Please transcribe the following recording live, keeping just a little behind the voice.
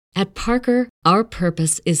At Parker, our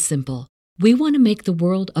purpose is simple. We want to make the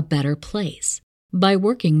world a better place by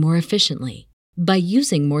working more efficiently, by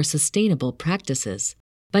using more sustainable practices,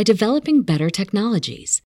 by developing better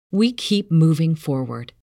technologies. We keep moving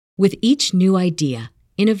forward. With each new idea,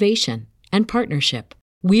 innovation, and partnership,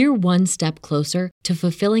 we're one step closer to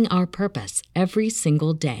fulfilling our purpose every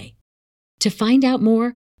single day. To find out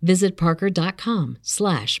more, visit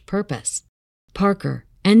parker.com/purpose. Parker,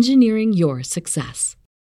 engineering your success.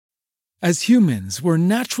 As humans, we're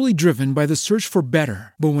naturally driven by the search for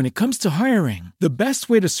better. But when it comes to hiring, the best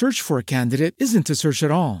way to search for a candidate isn't to search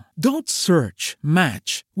at all. Don't search,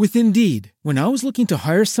 match with Indeed. When I was looking to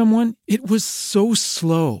hire someone, it was so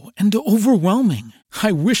slow and overwhelming.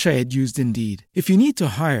 I wish I had used Indeed. If you need to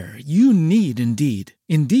hire, you need Indeed.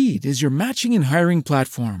 Indeed is your matching and hiring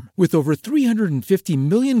platform with over 350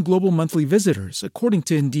 million global monthly visitors, according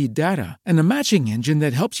to Indeed data, and a matching engine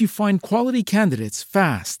that helps you find quality candidates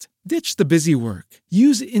fast. Ditch the busy work.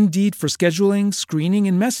 Use Indeed for scheduling, screening,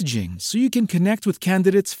 and messaging so you can connect with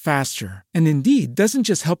candidates faster. And Indeed doesn't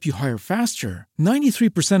just help you hire faster.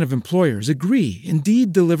 93% of employers agree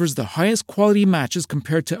Indeed delivers the highest quality matches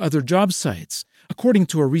compared to other job sites, according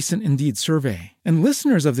to a recent Indeed survey. And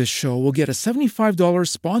listeners of this show will get a $75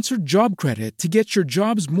 sponsored job credit to get your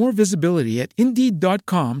jobs more visibility at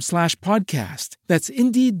Indeed.com/podcast. That's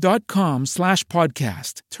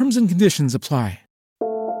Indeed.com/podcast. Terms and conditions apply.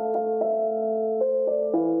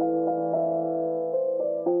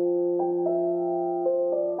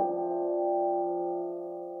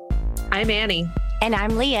 I'm Annie. And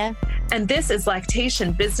I'm Leah. And this is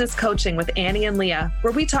Lactation Business Coaching with Annie and Leah,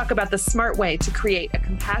 where we talk about the smart way to create a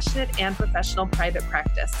compassionate and professional private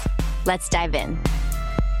practice. Let's dive in.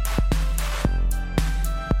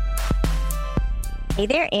 Hey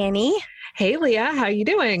there, Annie. Hey, Leah. How you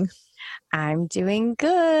doing? I'm doing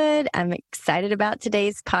good. I'm excited about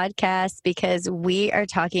today's podcast because we are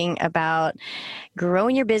talking about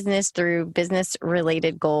growing your business through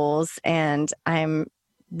business-related goals. And I'm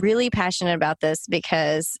really passionate about this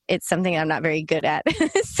because it's something I'm not very good at.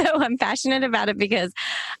 So I'm passionate about it because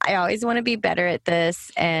I always want to be better at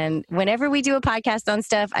this. And whenever we do a podcast on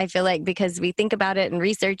stuff, I feel like because we think about it and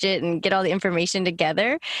research it and get all the information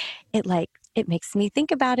together, it makes me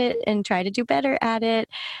think about it and try to do better at it.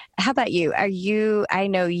 How about you? I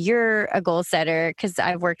know you're a goal setter because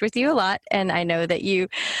I've worked with you a lot and I know that you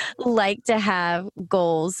like to have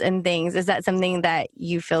goals and things. Is that something that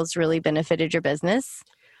you feel's really benefited your business?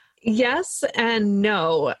 Yes and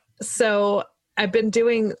no. So I've been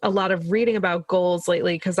doing a lot of reading about goals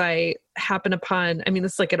lately because I happen upon,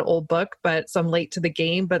 this is like an old book, but so I'm late to the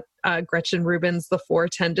game, but Gretchen Rubin's The Four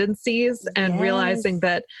Tendencies, and realizing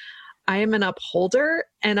that I am an upholder,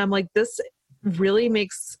 and I'm like, this really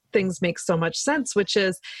makes things make so much sense, which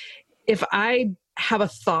is if I have a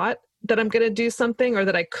thought that I'm going to do something or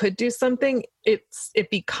that I could do something, it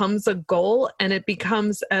becomes a goal and it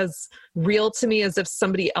becomes as real to me as if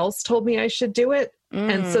somebody else told me I should do it.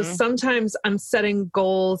 And so sometimes I'm setting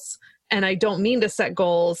goals and I don't mean to set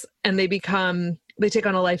goals and they take on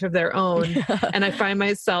a life of their own. And I find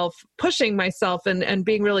myself pushing myself and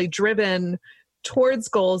being really driven towards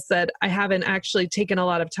goals that I haven't actually taken a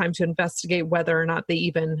lot of time to investigate whether or not they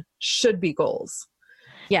even should be goals.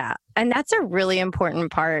 Yeah. And that's a really important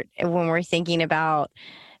part when we're thinking about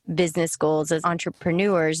business goals as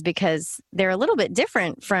entrepreneurs, because they're a little bit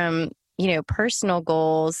different from, personal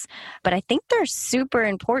goals. But I think they're super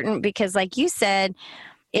important because, like you said,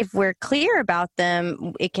 if we're clear about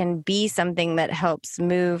them, it can be something that helps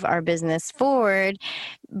move our business forward.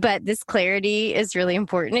 But this clarity is really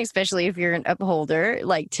important, especially if you're an upholder,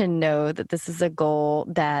 like to know that this is a goal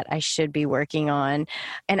that I should be working on.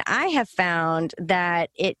 And I have found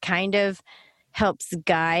that it kind of helps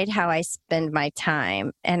guide how I spend my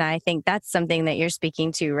time. And I think that's something that you're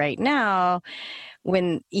speaking to right now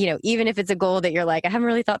when, even if it's a goal that you're like, I haven't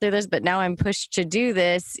really thought through this, but now I'm pushed to do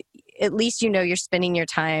this. At least you're spending your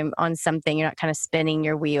time on something. You're not kind of spinning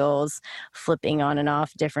your wheels, flipping on and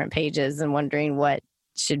off different pages and wondering what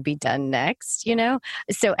should be done next,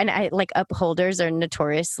 So, and I like upholders are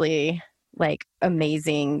notoriously like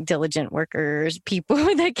amazing, diligent workers, people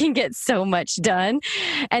that can get so much done.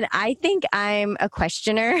 And I think I'm a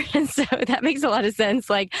questioner. And so that makes a lot of sense.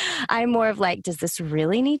 Like I'm more of like, does this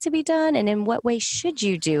really need to be done? And in what way should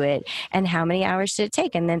you do it? And how many hours should it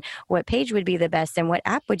take? And then what page would be the best? And what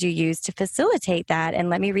app would you use to facilitate that? And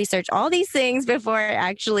let me research all these things before I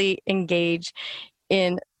actually engage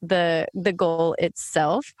in the goal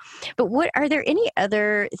itself. But are there any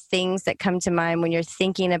other things that come to mind when you're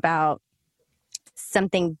thinking about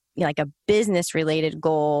something like a business related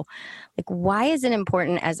goal, like why is it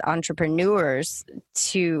important as entrepreneurs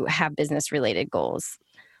to have business related goals?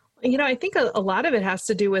 I think a lot of it has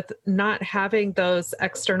to do with not having those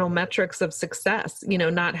external metrics of success,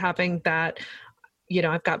 not having that,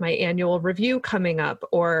 I've got my annual review coming up,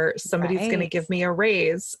 or somebody's going to give me a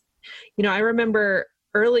raise. I remember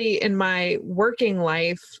early in my working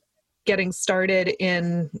life, getting started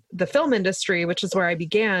in the film industry, which is where I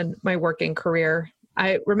began my working career.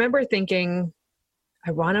 I remember thinking,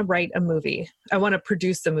 I want to write a movie. I want to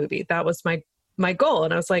produce a movie. That was my goal.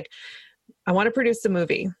 And I was like, I want to produce a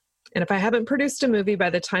movie. And if I haven't produced a movie by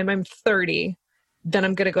the time I'm 30, then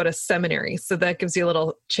I'm going to go to seminary. So that gives you a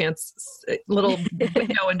little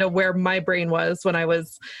window into where my brain was when I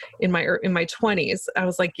was in my 20s. I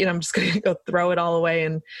was like, I'm just going to go throw it all away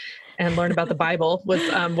and learn about the Bible was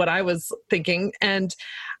what I was thinking. And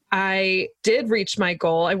I did reach my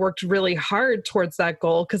goal. I worked really hard towards that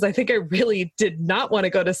goal because I think I really did not want to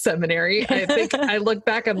go to seminary. I think I look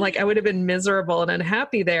back, I'm like, I would have been miserable and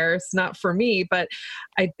unhappy there. It's not for me, but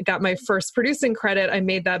I got my first producing credit. I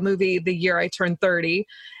made that movie the year I turned 30.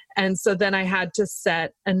 And so then I had to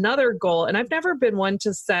set another goal. And I've never been one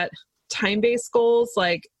to set time-based goals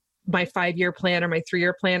like my 5-year plan or my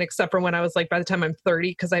 3-year plan, except for when I was like, by the time I'm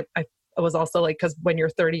 30, because I was also like, because when you're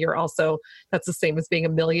 30, you're also, that's the same as being a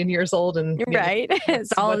million years old. And right.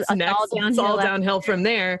 It's all downhill from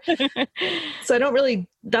there. So I don't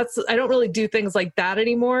really do things like that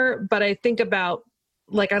anymore. But I think about,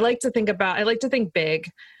 I like to think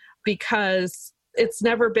big, because it's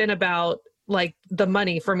never been about like the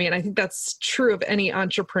money for me. And I think that's true of any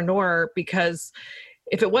entrepreneur, because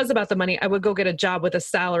if it was about the money, I would go get a job with a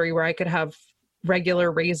salary where I could have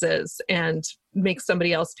regular raises and make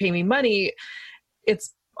somebody else pay me money.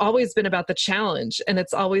 It's always been about the challenge, and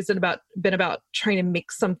it's always been about trying to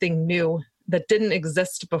make something new that didn't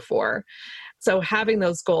exist before. So having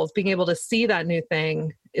those goals, being able to see that new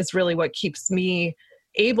thing, is really what keeps me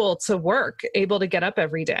able to work, able to get up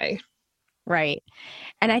every day. Right.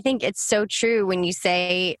 And I think it's so true when you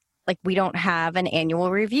say, like, we don't have an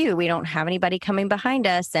annual review. We don't have anybody coming behind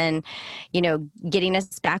us and, getting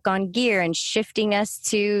us back on gear and shifting us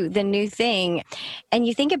to the new thing. And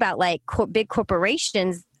you think about like big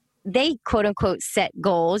corporations, they quote unquote set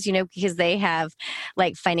goals, because they have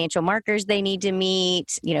like financial markers they need to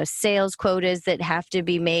meet, sales quotas that have to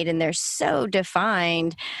be made, and they're so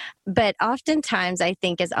defined. But oftentimes I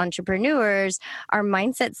think as entrepreneurs, our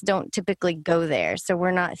mindsets don't typically go there. So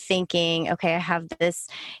we're not thinking, okay, I have this,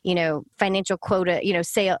 financial quota,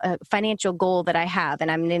 financial goal that I have,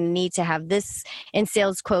 and I'm going to need to have this in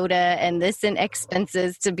sales quota and this in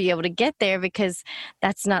expenses to be able to get there, because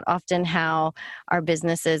that's not often how our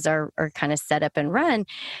businesses are kind of set up and run.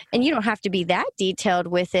 And you don't have to be that detailed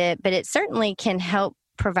with it, but it certainly can help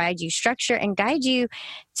provide you structure and guide you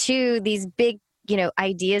to these big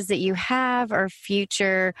ideas that you have, or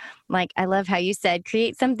future. Like, I love how you said,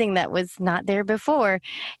 create something that was not there before.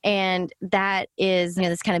 And that is,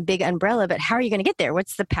 this kind of big umbrella, but how are you going to get there?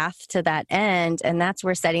 What's the path to that end? And that's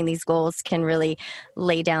where setting these goals can really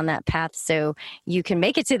lay down that path so you can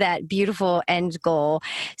make it to that beautiful end goal.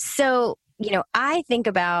 So, I think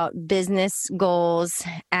about business goals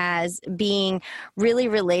as being really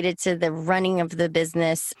related to the running of the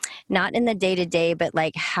business, not in the day-to-day, but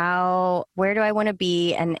like where do I want to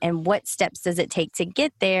be, and what steps does it take to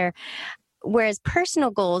get there? Whereas personal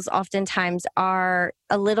goals oftentimes are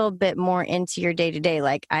a little bit more into your day-to-day,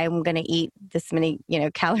 like I'm going to eat this many,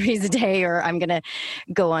 calories a day, or I'm going to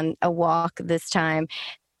go on a walk this time.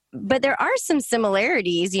 But there are some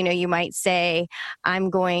similarities. You might say, I'm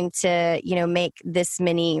going to, make this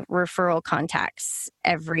many referral contacts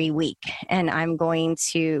every week. And I'm going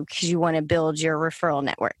to, because you want to build your referral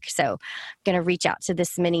network. So I'm going to reach out to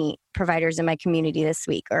this many providers in my community this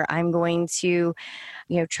week. Or I'm going to,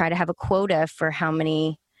 try to have a quota for how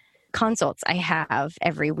many consults I have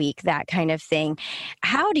every week, that kind of thing.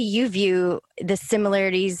 How do you view the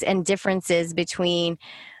similarities and differences between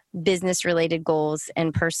business-related goals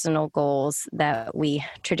and personal goals that we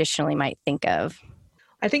traditionally might think of?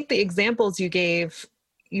 I think the examples you gave,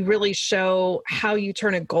 you really show how you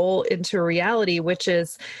turn a goal into a reality, which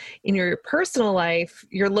is in your personal life,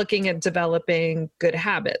 you're looking at developing good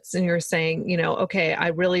habits, and you're saying, okay,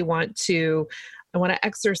 I want to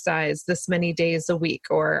exercise this many days a week,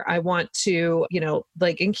 or I want to,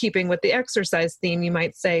 like in keeping with the exercise theme, you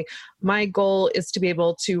might say, my goal is to be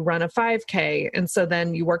able to run a 5K. And so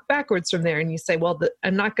then you work backwards from there and you say, well,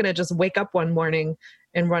 I'm not going to just wake up one morning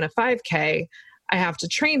and run a 5K. I have to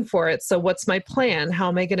train for it. So what's my plan? How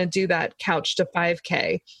am I going to do that couch to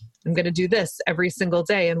 5K? I'm going to do this every single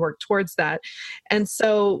day and work towards that. And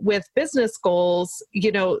so with business goals,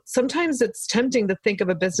 sometimes it's tempting to think of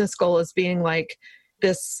a business goal as being like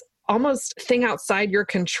this almost thing outside your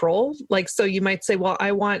control. Like, so you might say, well,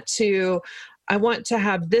 I want to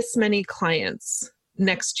have this many clients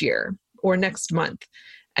next year or next month.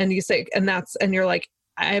 And you say, and you're like,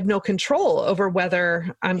 I have no control over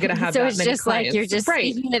whether I'm going to have that many clients. So it's just like you're just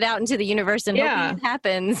speaking it out into the universe and hoping it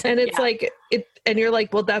happens. And it's like it, and you're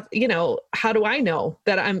like, well, that's, how do I know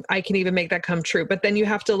that I can even make that come true? But then you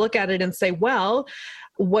have to look at it and say, well,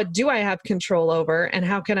 what do I have control over, and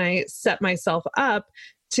how can I set myself up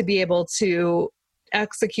to be able to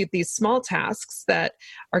execute these small tasks that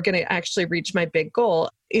are going to actually reach my big goal?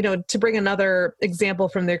 To bring another example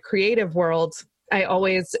from the creative world, I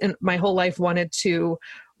always, in my whole life, wanted to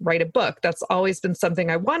write a book. That's always been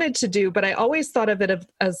something I wanted to do, but I always thought of it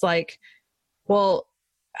as like, well,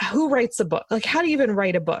 who writes a book? Like, how do you even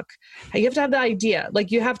write a book? You have to have the idea.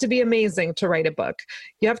 Like, you have to be amazing to write a book.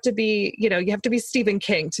 You have to be, you have to be Stephen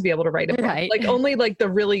King to be able to write a book. Right. Like, only like the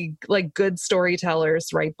really like good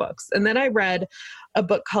storytellers write books. And then I read a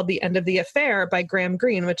book called The End of the Affair by Graham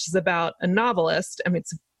Greene, which is about a novelist. I mean,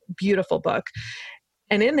 it's a beautiful book.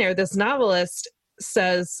 And in there, this novelist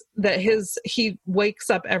says that he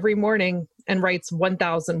wakes up every morning and writes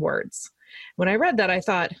 1,000 words. When I read that, I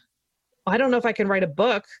thought, I don't know if I can write a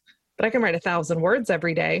book, but I can write 1,000 words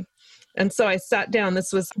every day. And so I sat down.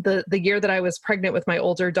 This was the year that I was pregnant with my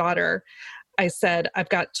older daughter. I said, I've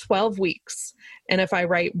got 12 weeks. And if I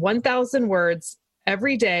write 1,000 words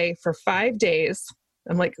every day for 5 days,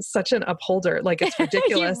 I'm like such an upholder. Like, it's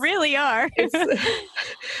ridiculous. You really are.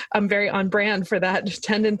 I'm very on brand for that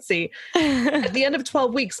tendency. At the end of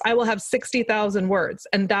 12 weeks, I will have 60,000 words,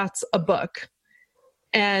 and that's a book.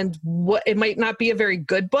 And it might not be a very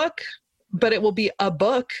good book, but it will be a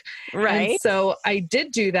book. Right. And so I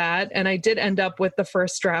did do that, and I did end up with the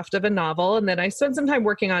first draft of a novel. And then I spent some time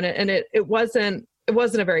working on it, and it wasn't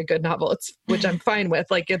a very good novel, which I'm fine with.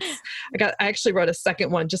 Like, I actually wrote a second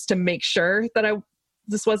one just to make sure that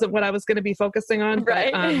this wasn't what I was going to be focusing on.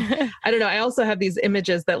 Right. But I don't know. I also have these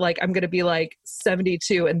images that like, I'm going to be like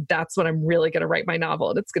 72 and that's when I'm really going to write my novel.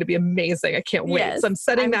 And it's going to be amazing. I can't wait. Yes, so I'm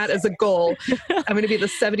setting that as a goal. I'm going to be the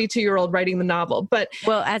 72-year-old writing the novel. But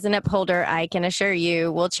well, as an upholder, I can assure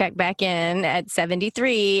you, we'll check back in at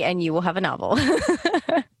 73 and you will have a novel.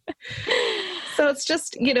 So it's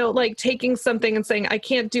just, like taking something and saying, I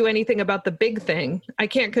can't do anything about the big thing. I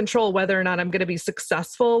can't control whether or not I'm going to be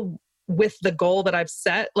successful with the goal that I've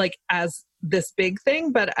set, like as this big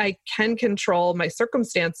thing, but I can control my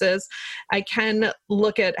circumstances. I can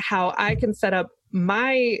look at how I can set up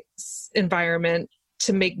my environment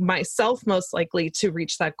to make myself most likely to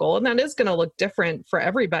reach that goal. And that is going to look different for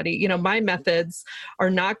everybody. My methods are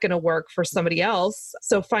not going to work for somebody else.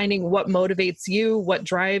 So finding what motivates you, what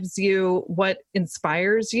drives you, what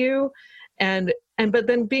inspires you, but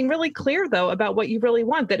then being really clear though about what you really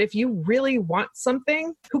want, that if you really want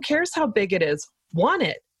something, who cares how big it is? Want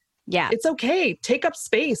it. Yeah. It's okay. Take up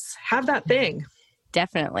space. Have that thing.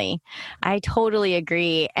 Definitely. I totally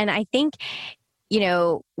agree. And I think,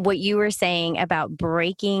 what you were saying about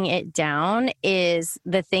breaking it down is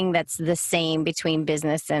the thing that's the same between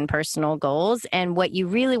business and personal goals. And what you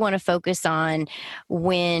really want to focus on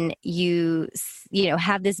when you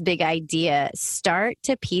have this big idea, start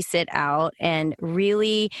to piece it out and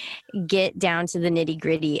really get down to the nitty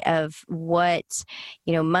gritty of what,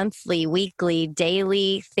 monthly, weekly,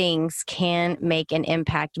 daily things can make an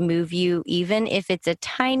impact, move you, even if it's a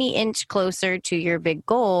tiny inch closer to your big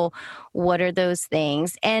goal. What are those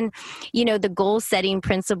things? And, the goal setting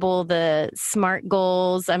principle, the SMART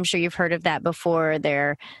goals, I'm sure you've heard of that before.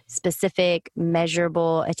 They're specific,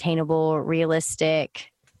 measurable, attainable, realistic.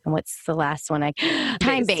 And what's the last one?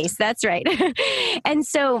 Time-based. That's right. And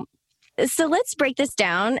so let's break this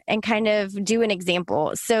down and kind of do an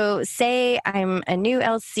example. So say I'm a new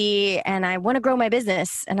LC and I want to grow my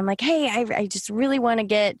business. And I'm like, hey, I just really want to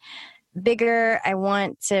get bigger. I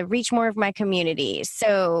want to reach more of my community.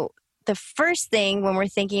 So the first thing when we're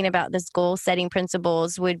thinking about this goal setting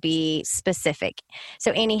principles would be specific. So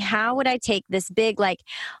Annie, how would I take this big, like,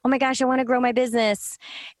 oh my gosh, I want to grow my business,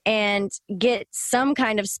 and get some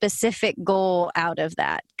kind of specific goal out of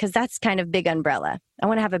that? Because that's kind of big umbrella. I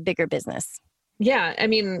want to have a bigger business. Yeah. I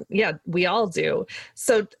mean, yeah, we all do.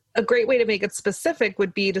 So a great way to make it specific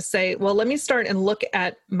would be to say, well, let me start and look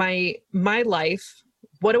at my life.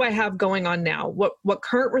 What do I have going on now? What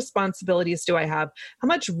current responsibilities do I have? How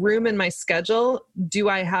much room in my schedule do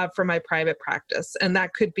I have for my private practice? And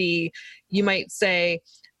that could be, you might say,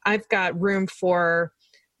 I've got room for,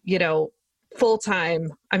 full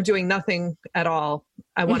time. I'm doing nothing at all.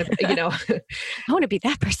 I want to, I want to be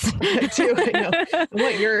that person too. I know.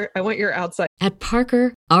 I want your outside. At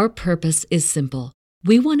Parker, our purpose is simple.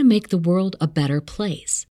 We want to make the world a better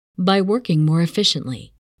place by working more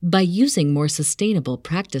efficiently, by using more sustainable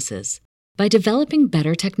practices, by developing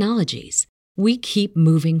better technologies. We keep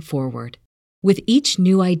moving forward. With each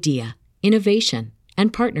new idea, innovation,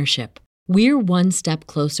 and partnership, we're one step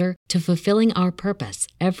closer to fulfilling our purpose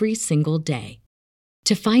every single day.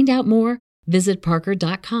 To find out more, visit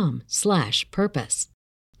parker.com/purpose.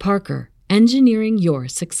 Parker, engineering your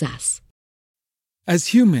success.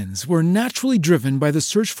 As humans, we're naturally driven by the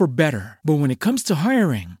search for better. But when it comes to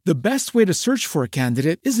hiring, the best way to search for a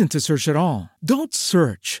candidate isn't to search at all. Don't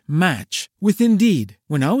search, match with Indeed.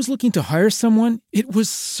 When I was looking to hire someone, it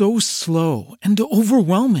was so slow and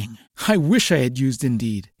overwhelming. I wish I had used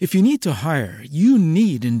Indeed. If you need to hire, you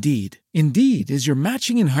need Indeed. Indeed is your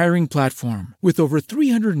matching and hiring platform with over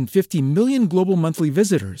 350 million global monthly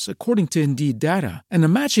visitors, according to Indeed data, and a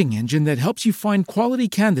matching engine that helps you find quality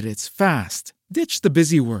candidates fast. Ditch the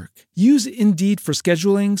busy work. Use Indeed for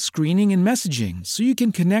scheduling, screening, and messaging so you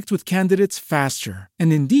can connect with candidates faster.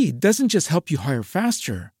 And Indeed doesn't just help you hire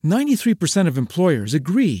faster. 93% of employers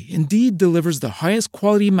agree Indeed delivers the highest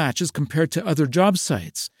quality matches compared to other job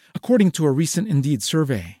sites, according to a recent Indeed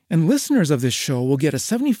survey. And listeners of this show will get a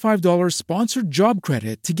 $75 sponsored job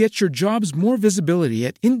credit to get your jobs more visibility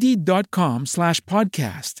at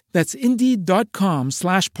Indeed.com/podcast. That's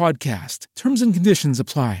Indeed.com/podcast. Terms and conditions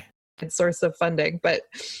apply. Source of funding. But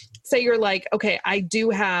say you're like, okay, I do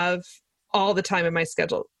have all the time in my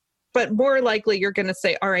schedule, but more likely you're going to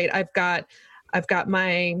say, all right, I've got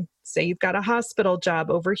say you've got a hospital job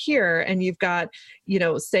over here, and you've got,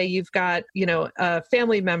 say you've got, a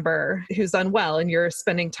family member who's unwell and you're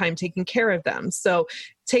spending time taking care of them. So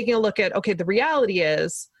taking a look at, okay, the reality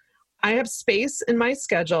is I have space in my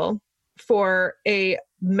schedule for a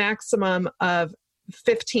maximum of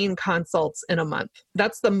 15 consults in a month.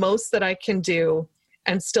 That's the most that I can do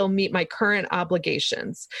and still meet my current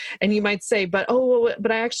obligations. And you might say, but I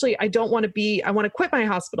don't want to I want to quit my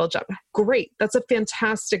hospital job. Great. That's a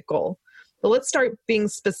fantastic goal. But let's start being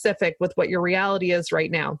specific with what your reality is right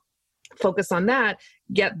now. Focus on that,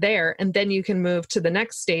 get there, and then you can move to the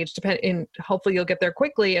next stage. Hopefully you'll get there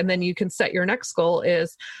quickly, and then you can set your next goal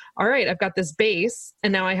is, all right, I've got this base,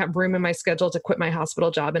 and now I have room in my schedule to quit my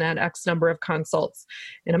hospital job and add X number of consults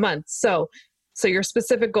in a month. So your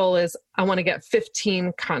specific goal is, I want to get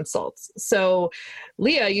 15 consults. So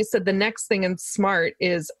Leah, you said the next thing in SMART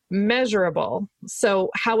is measurable. So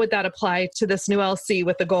how would that apply to this new LC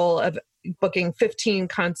with the goal of booking 15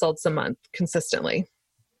 consults a month consistently?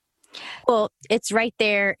 Well, it's right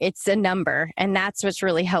there. It's a number, and that's what's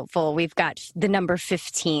really helpful. We've got the number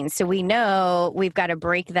 15. So we know we've got to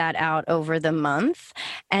break that out over the month.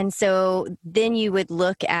 And so then you would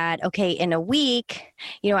look at, okay, in a week,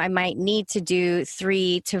 I might need to do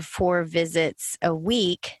 3 to 4 visits a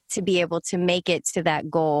week to be able to make it to that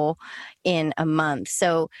goal in a month.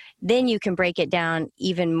 So then you can break it down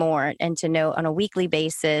even more and to know on a weekly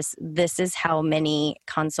basis, this is how many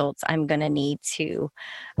consults I'm going to need to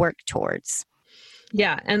work towards.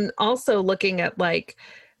 Yeah. And also looking at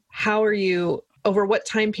over what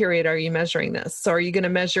time period are you measuring this? So are you going to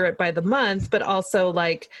measure it by the month, but also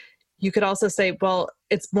you could also say, well,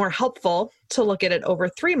 it's more helpful to look at it over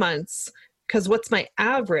 3 months, because what's my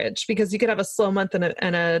average? Because you could have a slow month and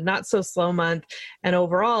a not so slow month, and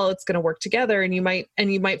overall it's going to work together. And you might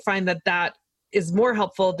find that is more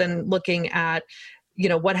helpful than looking at,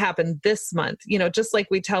 what happened this month. Just like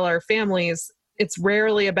we tell our families, it's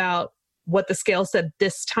rarely about what the scale said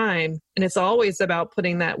this time. And it's always about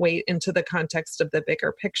putting that weight into the context of the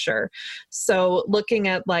bigger picture. So looking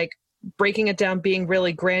at breaking it down, being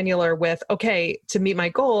really granular with, okay, to meet my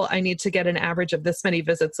goal, I need to get an average of this many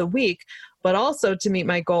visits a week, but also to meet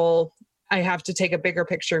my goal, I have to take a bigger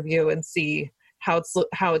picture view and see how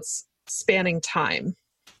it's spanning time.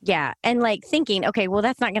 Yeah. And thinking, okay, well,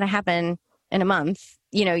 that's not going to happen in a month.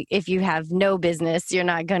 If you have no business, you're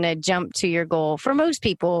not going to jump to your goal for most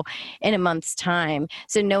people in a month's time.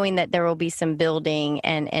 So knowing that there will be some building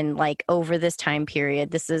and over this time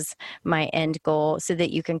period, this is my end goal, so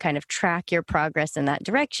that you can kind of track your progress in that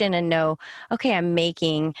direction and know, okay, I'm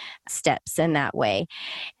making steps in that way.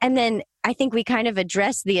 And then I think we kind of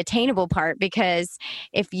address the attainable part, because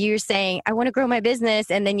if you're saying, I want to grow my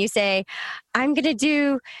business, and then you say, I'm going to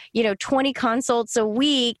do, 20 consults a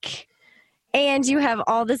week, and you have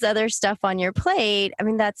all this other stuff on your plate, I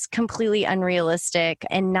mean, that's completely unrealistic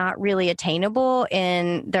and not really attainable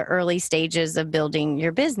in the early stages of building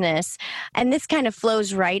your business. And this kind of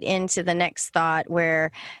flows right into the next thought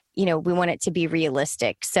where, we want it to be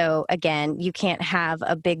realistic. So again, you can't have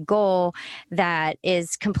a big goal that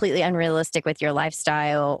is completely unrealistic with your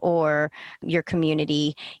lifestyle or your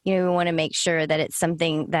community. We want to make sure that it's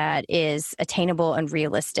something that is attainable and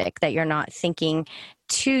realistic, that you're not thinking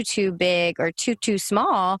too big or too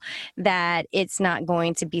small, that it's not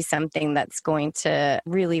going to be something that's going to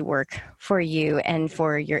really work for you and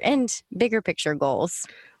for your bigger picture goals.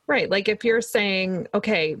 Right. Like if you're saying,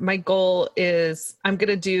 okay, my goal is I'm going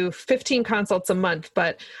to do 15 consults a month,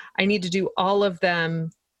 but I need to do all of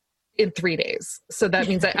them in 3 days. So that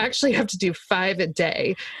means I actually have to do 5 a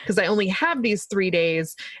day because I only have these 3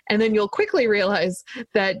 days. And then you'll quickly realize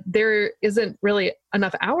that there isn't really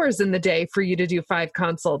enough hours in the day for you to do 5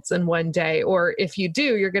 consults in one day. Or if you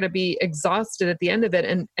do, you're going to be exhausted at the end of it.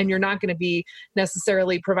 And you're not going to be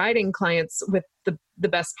necessarily providing clients with the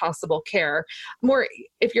best possible care.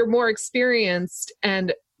 If you're more experienced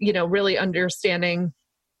and, really understanding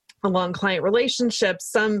along client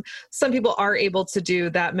relationships, some people are able to do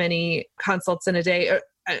that many consults in a day.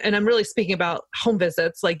 And I'm really speaking about home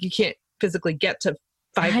visits. Like you can't physically get to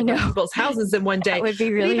 5 people's houses in one day. That would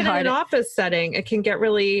be really even hard. In an office setting, it can get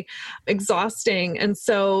really exhausting. And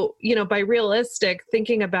so, by realistic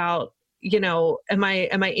thinking about, am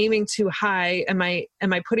I aiming too high? Am I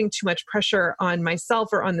putting too much pressure on myself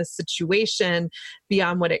or on the situation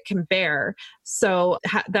beyond what it can bear? So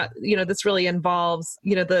that, this really involves,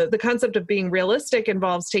 the concept of being realistic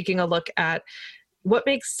involves taking a look at what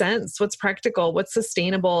makes sense, what's practical, what's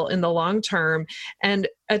sustainable in the long term, and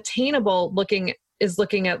attainable is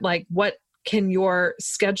looking at like what can your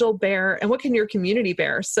schedule bear and what can your community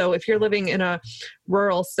bear? So if you're living in a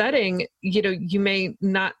rural setting,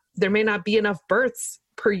 there may not be enough births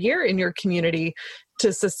per year in your community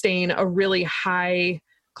to sustain a really high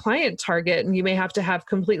client target. And you may have to have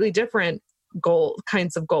completely different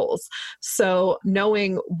kinds of goals. So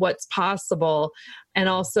knowing what's possible and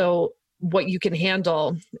also what you can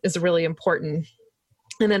handle is really important.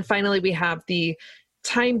 And then finally, we have the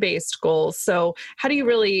time-based goals. So how do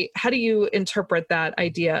you interpret that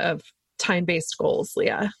idea of time-based goals,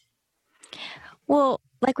 Leah? Well,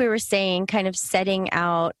 like we were saying, kind of setting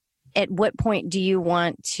out at what point do you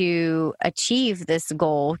want to achieve this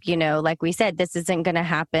goal? Like we said, this isn't going to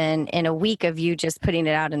happen in a week of you just putting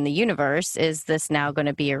it out in the universe. Is this now going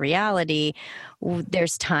to be a reality?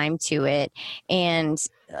 There's time to it. And,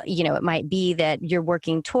 it might be that you're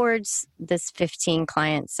working towards this 15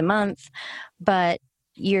 clients a month, but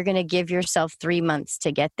you're going to give yourself 3 months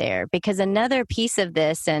to get there. Because another piece of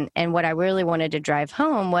this, and what I really wanted to drive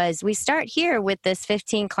home was we start here with this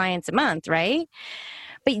 15 clients a month, right?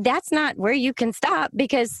 But that's not where you can stop,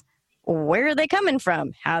 because where are they coming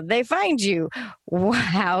from? How'd they find you?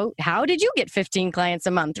 How did you get 15 clients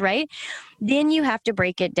a month, right? Then you have to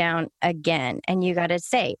break it down again. And you got to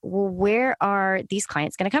say, well, where are these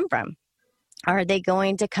clients going to come from? Are they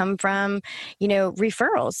going to come from,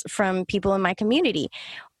 referrals from people in my community?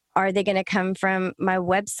 Are they going to come from my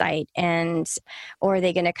website or are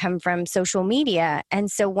they going to come from social media?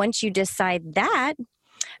 And so once you decide that,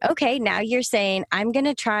 okay, now you're saying, I'm going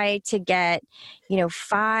to try to get,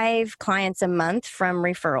 5 clients a month from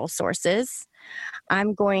referral sources.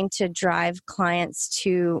 I'm going to drive clients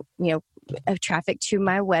to, traffic to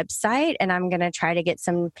my website, and I'm going to try to get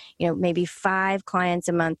some, maybe 5 clients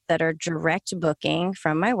a month that are direct booking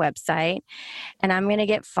from my website. And I'm going to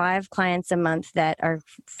get 5 clients a month that are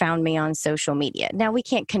found me on social media. Now, we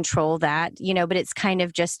can't control that, but it's kind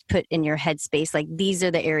of just put in your headspace, like these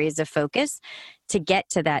are the areas of focus to get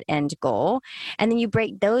to that end goal. And then you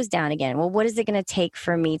break those down again. Well, what is it going to take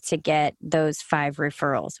for me to get those 5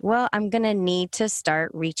 referrals? Well, I'm going to need to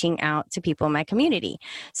start reaching out to people in my community.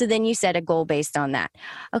 So then you set a goal based on that.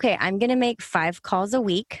 Okay, I'm going to make 5 calls a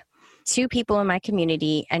week to people in my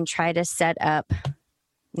community and try to set up,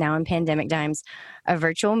 now in pandemic times, a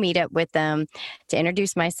virtual meetup with them to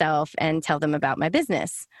introduce myself and tell them about my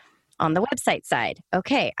business. On the website side,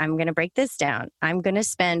 okay, I'm going to break this down. I'm going to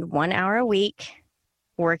spend 1 hour a week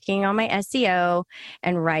working on my SEO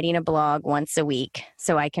and writing a blog once a week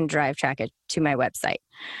so I can drive traffic to my website.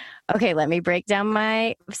 Okay, let me break down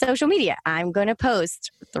my social media. I'm going to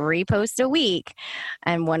post 3 posts a week,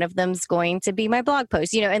 and one of them's going to be my blog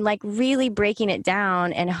post, and like really breaking it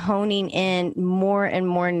down and honing in more and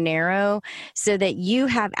more narrow so that you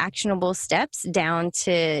have actionable steps down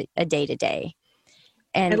to a day-to-day.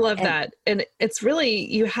 I love that. And it's really,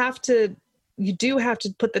 you do have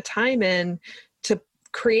to put the time in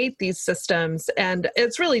create these systems. And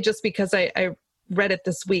it's really just because I read it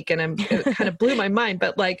this week and it kind of blew my mind.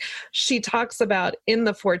 But like she talks about in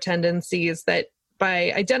the 4 tendencies that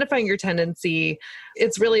by identifying your tendency,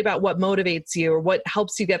 it's really about what motivates you or what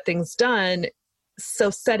helps you get things done.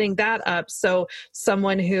 So setting that up. So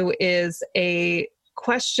someone who is a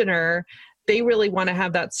questioner, they really want to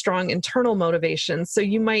have that strong internal motivation. So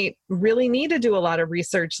you might really need to do a lot of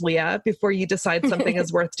research, Leah, before you decide something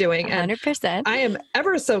is worth doing. 100%. And I am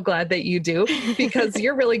ever so glad that you do, because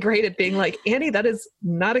you're really great at being like, Annie, that is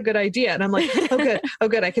not a good idea. And I'm like, oh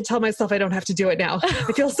good. I can tell myself I don't have to do it now.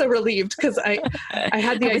 I feel so relieved because I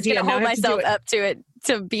had the idea. I was hold myself up to it,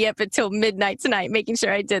 to be up until midnight tonight, making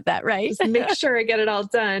sure I did that right. Just make sure I get it all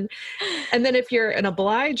done. And then if you're an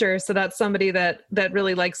obliger, so that's somebody that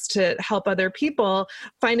really likes to help other people,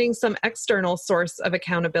 finding some external source of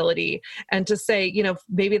accountability, and to say,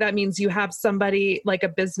 maybe that means you have somebody like a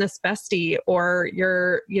business bestie or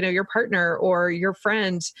your partner or your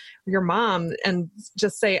friend, your mom, and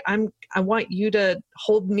just say, I want you to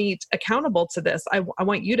hold me accountable to this. I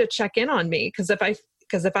want you to check in on me, because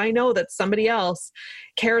if I know that somebody else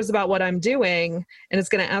cares about what I'm doing and is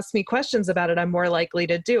going to ask me questions about it, I'm more likely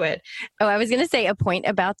to do it. Oh, I was going to say a point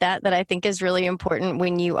about that I think is really important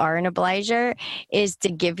when you are an obliger is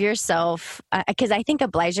to give yourself, because I think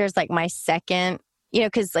obliger is like my second,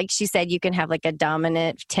 because like she said, you can have like a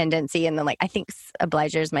dominant tendency, and then like I think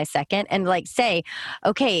obliger is my second, and like say,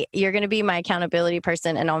 okay, you're going to be my accountability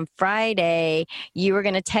person, and on Friday you are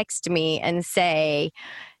going to text me and say,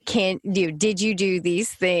 did you do these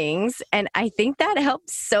things? And I think that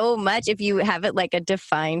helps so much if you have it like a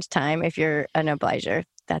defined time. If you're an obliger,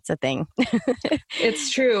 that's a thing.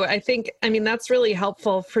 It's true. That's really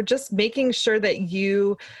helpful for just making sure that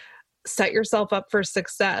you set yourself up for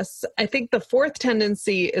success. I think the 4th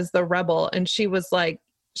tendency is the rebel. And she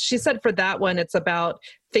said for that one, it's about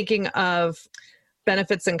thinking of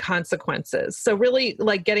benefits and consequences. So really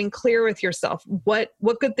like getting clear with yourself, what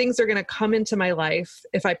good things are going to come into my life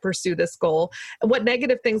if I pursue this goal, and what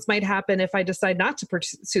negative things might happen if I decide not to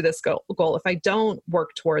pursue this goal, if I don't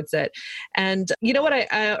work towards it. And you know what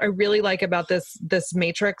I really like about this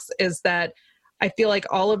matrix is that I feel like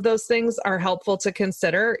all of those things are helpful to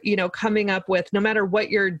consider, coming up with, no matter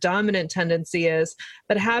what your dominant tendency is,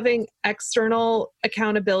 but having external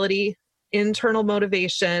accountability, internal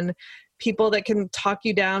motivation, people that can talk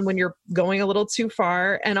you down when you're going a little too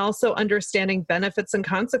far, and also understanding benefits and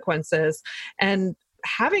consequences, and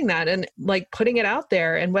having that and like putting it out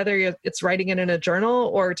there. And whether it's writing it in a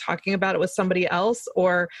journal or talking about it with somebody else,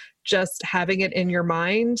 or just having it in your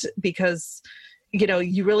mind, because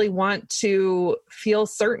you really want to feel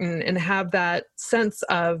certain and have that sense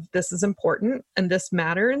of this is important and this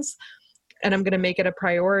matters, and I'm going to make it a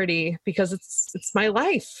priority because it's my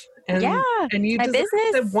life. And, and you deserve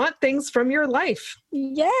to want things from your life.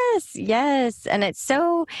 Yes. And it's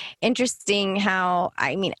so interesting how,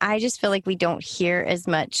 I just feel like we don't hear as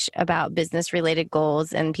much about business related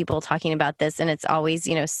goals and people talking about this. And it's always,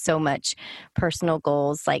 so much personal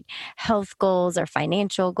goals, like health goals or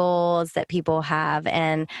financial goals that people have.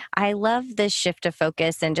 And I love this shift of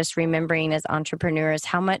focus and just remembering as entrepreneurs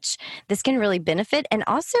how much this can really benefit. And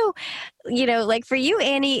also, like for you,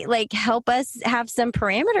 Annie, like help us have some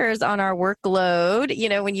parameters on our workload,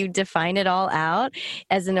 when you define it all out.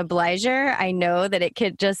 As an obliger, I know that it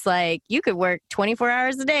could just like, you could work 24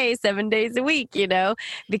 hours a day, 7 days a week,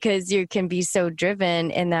 because you can be so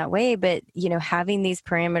driven in that way. But, having these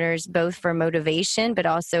parameters, both for motivation, but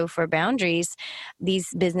also for boundaries,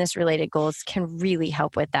 these business related goals can really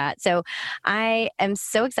help with that. So I am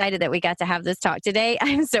so excited that we got to have this talk today.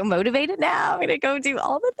 I'm so motivated now. I'm going to go do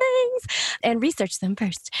all the things and research them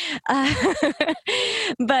first.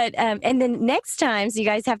 But, and then next time, so you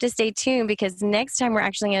guys have to stay tuned, because next time we're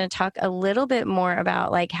actually going to talk a little bit more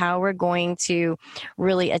about like how we're going to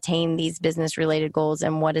really attain these business related goals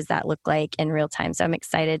and what does that look like in real time. So I'm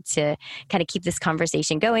excited to kind of keep this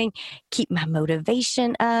conversation going, keep my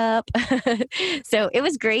motivation up. So it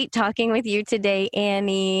was great talking with you today,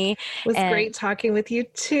 Annie. It was great talking with you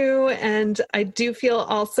too. And I do feel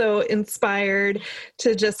also inspired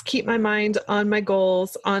to just keep my mind on my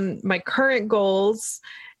goals, on my current goals,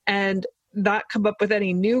 and not come up with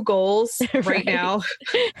any new goals right now.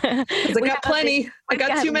 I got plenty. I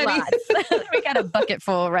got too many. We got a bucket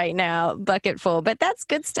full right now, bucket full. But that's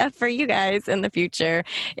good stuff for you guys in the future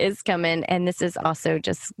is coming. And this is also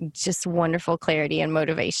just wonderful clarity and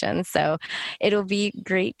motivation. So it'll be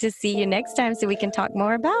great to see you next time so we can talk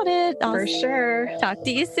more about it. For sure. Talk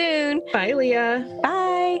to you soon. Bye, Leah.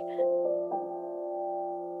 Bye.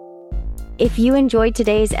 If you enjoyed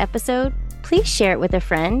today's episode, please share it with a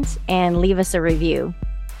friend and leave us a review.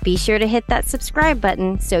 Be sure to hit that subscribe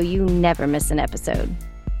button so you never miss an episode.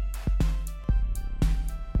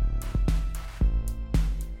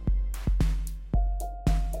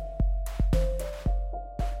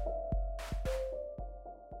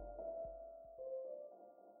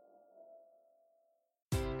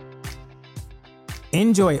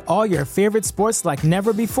 Enjoy all your favorite sports like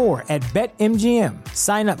never before at BetMGM.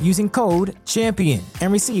 Sign up using code CHAMPION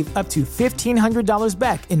and receive up to $1,500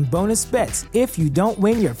 back in bonus bets if you don't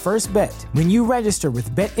win your first bet. When you register with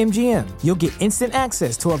BetMGM, you'll get instant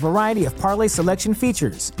access to a variety of parlay selection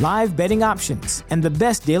features, live betting options, and the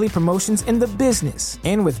best daily promotions in the business.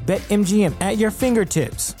 And with BetMGM at your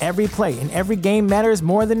fingertips, every play and every game matters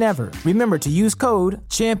more than ever. Remember to use code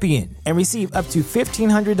CHAMPION and receive up to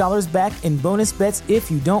 $1,500 back in bonus bets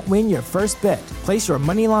if you don't win your first bet. Place your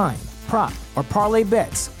money line, prop, or parlay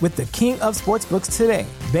bets with the king of sportsbooks today.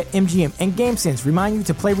 BetMGM and GameSense remind you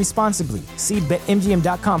to play responsibly. See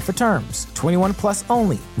BetMGM.com for terms. 21 plus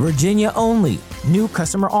only. Virginia only. New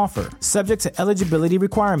customer offer. Subject to eligibility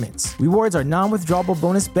requirements. Rewards are non-withdrawable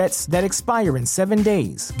bonus bets that expire in 7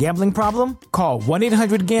 days. Gambling problem? Call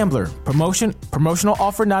 1-800-GAMBLER. Promotional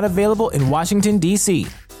offer not available in Washington, D.C.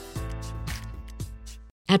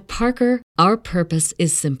 At Parker, our purpose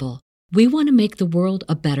is simple. We want to make the world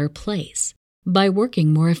a better place by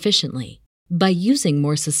working more efficiently, by using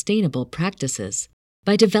more sustainable practices,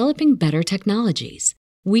 by developing better technologies.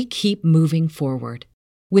 We keep moving forward.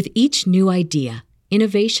 With each new idea,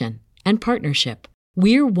 innovation, and partnership,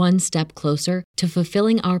 we're one step closer to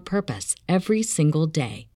fulfilling our purpose every single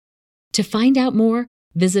day. To find out more,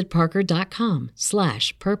 visit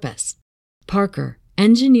parker.com/purpose. Parker,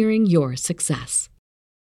 engineering your success.